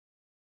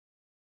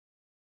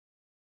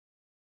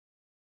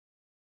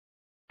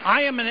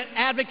I am an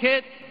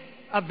advocate,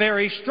 a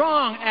very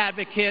strong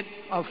advocate,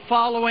 of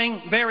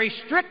following very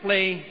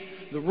strictly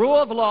the rule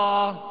of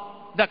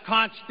law, the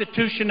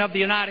Constitution of the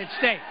United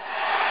States.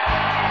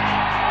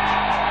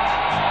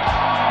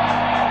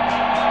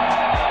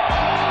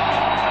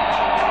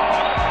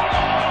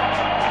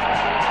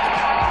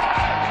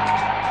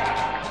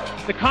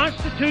 The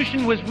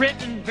Constitution was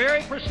written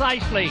very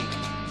precisely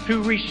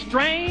to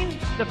restrain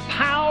the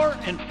power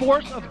and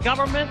force of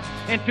government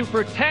and to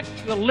protect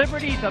the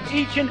liberties of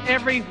each and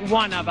every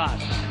one of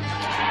us.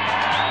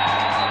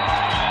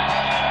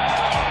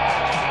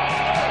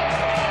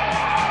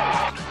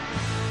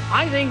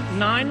 I think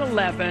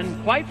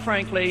 9/11, quite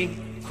frankly,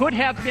 could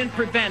have been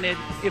prevented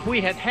if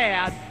we had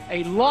had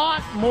a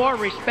lot more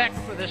respect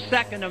for the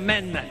Second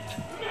Amendment.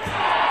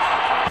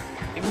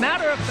 As a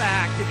matter of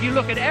fact, if you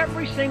look at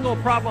every single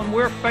problem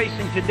we're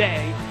facing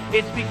today,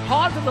 it's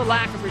because of the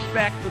lack of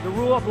respect for the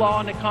rule of law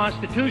and the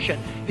Constitution.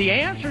 The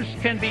answers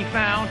can be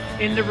found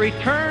in the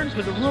return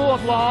to the rule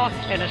of law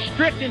and a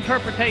strict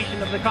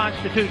interpretation of the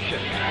Constitution.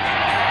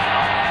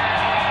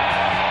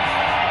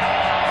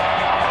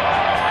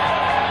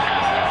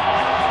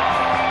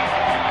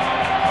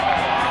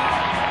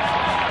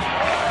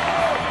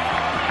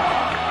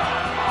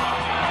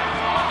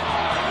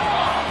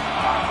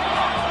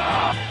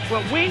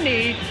 What we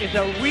need is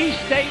a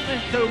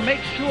restatement to make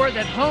sure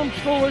that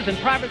homeschoolers and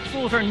private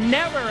schools are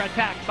never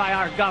attacked by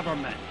our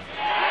government.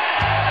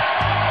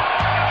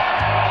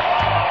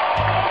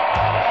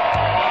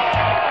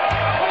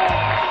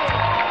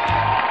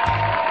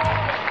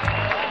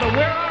 But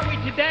where are we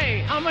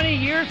today? How many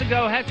years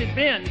ago has it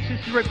been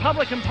since the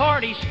Republican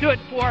Party stood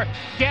for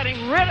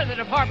getting rid of the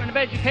Department of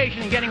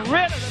Education and getting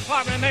rid of the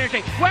Department of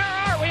Energy? Where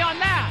are we on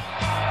that?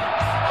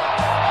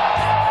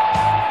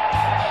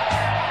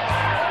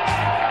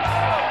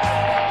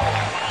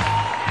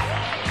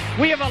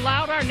 We have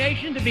allowed our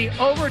nation to be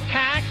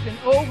overtaxed and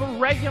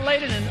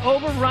overregulated and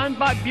overrun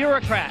by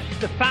bureaucrats.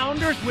 The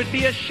founders would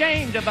be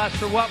ashamed of us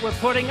for what we're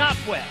putting up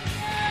with.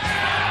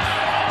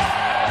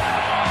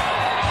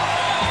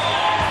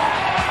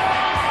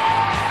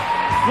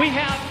 We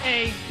have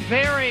a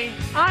very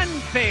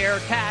unfair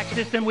tax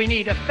system. We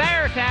need a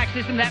fair tax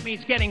system. That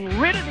means getting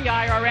rid of the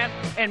IRS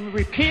and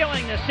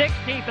repealing the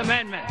 16th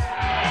Amendment.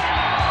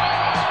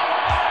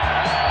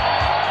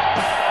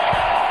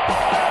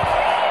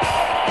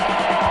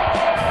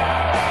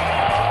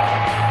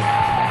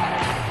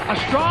 A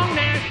strong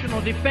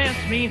national defense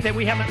means that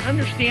we have an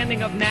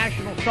understanding of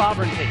national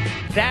sovereignty.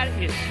 That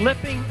is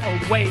slipping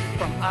away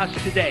from us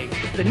today.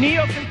 The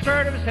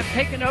neoconservatives have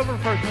taken over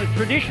from the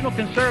traditional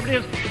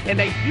conservatives, and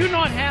they do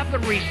not have the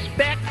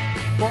respect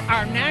for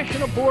our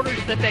national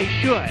borders that they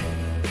should.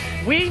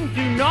 We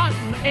do not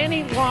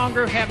any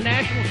longer have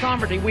national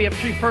sovereignty. We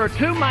have referred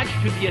too much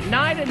to the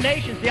United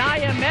Nations, the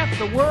IMF,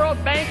 the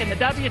World Bank, and the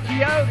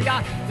WTO, the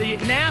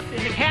NAFTA,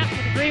 and the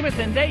capital agreements,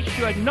 and they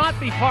should not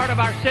be part of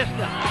our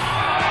system.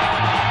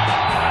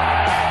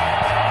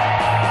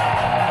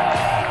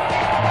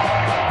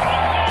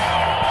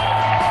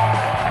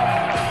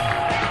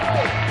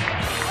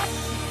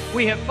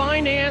 We have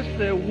financed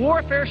the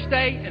warfare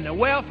state and the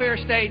welfare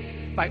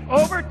state by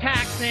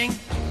overtaxing,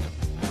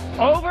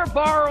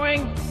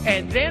 over-borrowing,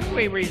 and then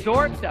we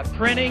resort to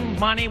printing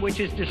money, which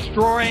is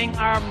destroying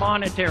our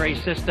monetary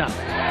system.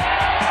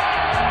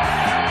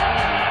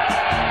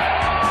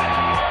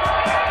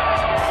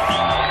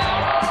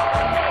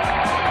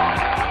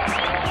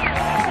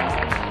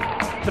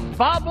 The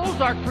bubbles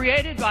are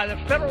created by the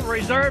Federal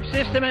Reserve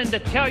System, and to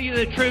tell you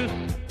the truth,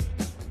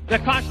 the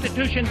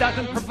Constitution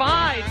doesn't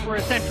provide for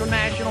a central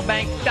national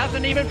bank,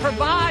 doesn't even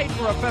provide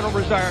for a Federal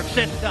Reserve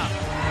System.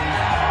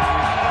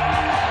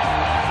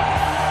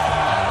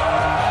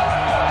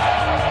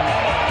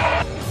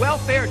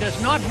 Welfare does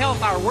not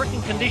help our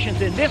working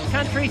conditions in this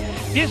country.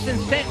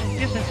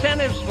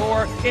 Disincentives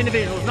for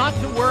individuals not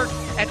to work.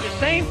 At the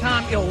same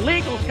time,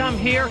 illegals come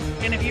here,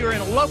 and if you're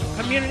in a local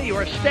community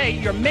or a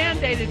state, you're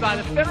mandated by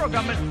the federal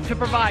government to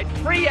provide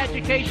free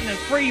education and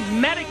free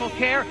medical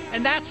care,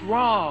 and that's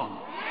wrong.